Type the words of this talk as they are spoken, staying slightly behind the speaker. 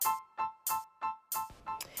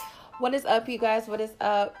What is up, you guys? What is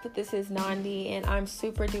up? This is Nandi, and I'm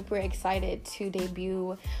super duper excited to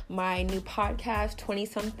debut my new podcast, 20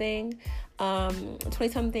 Something. 20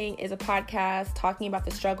 Something is a podcast talking about the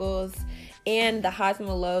struggles and the highs and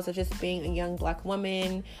the lows of just being a young Black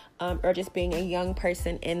woman, or just being a young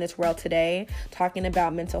person in this world today, talking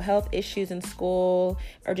about mental health issues in school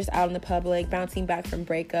or just out in the public, bouncing back from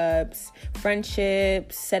breakups,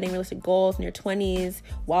 friendships, setting realistic goals in your 20s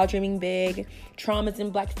while dreaming big, traumas in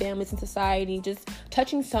Black families and society, just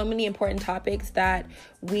touching so many important topics that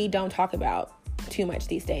we don't talk about too much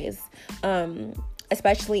these days,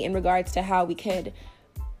 especially in regards to how we could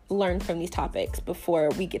learn from these topics before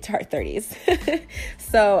we get to our 30s.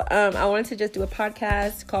 So I wanted to just do a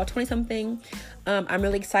podcast called 20 Something. I'm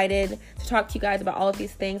really excited to talk to you guys about all of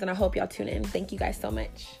these things, and I hope y'all tune in. Thank you guys so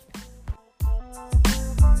much.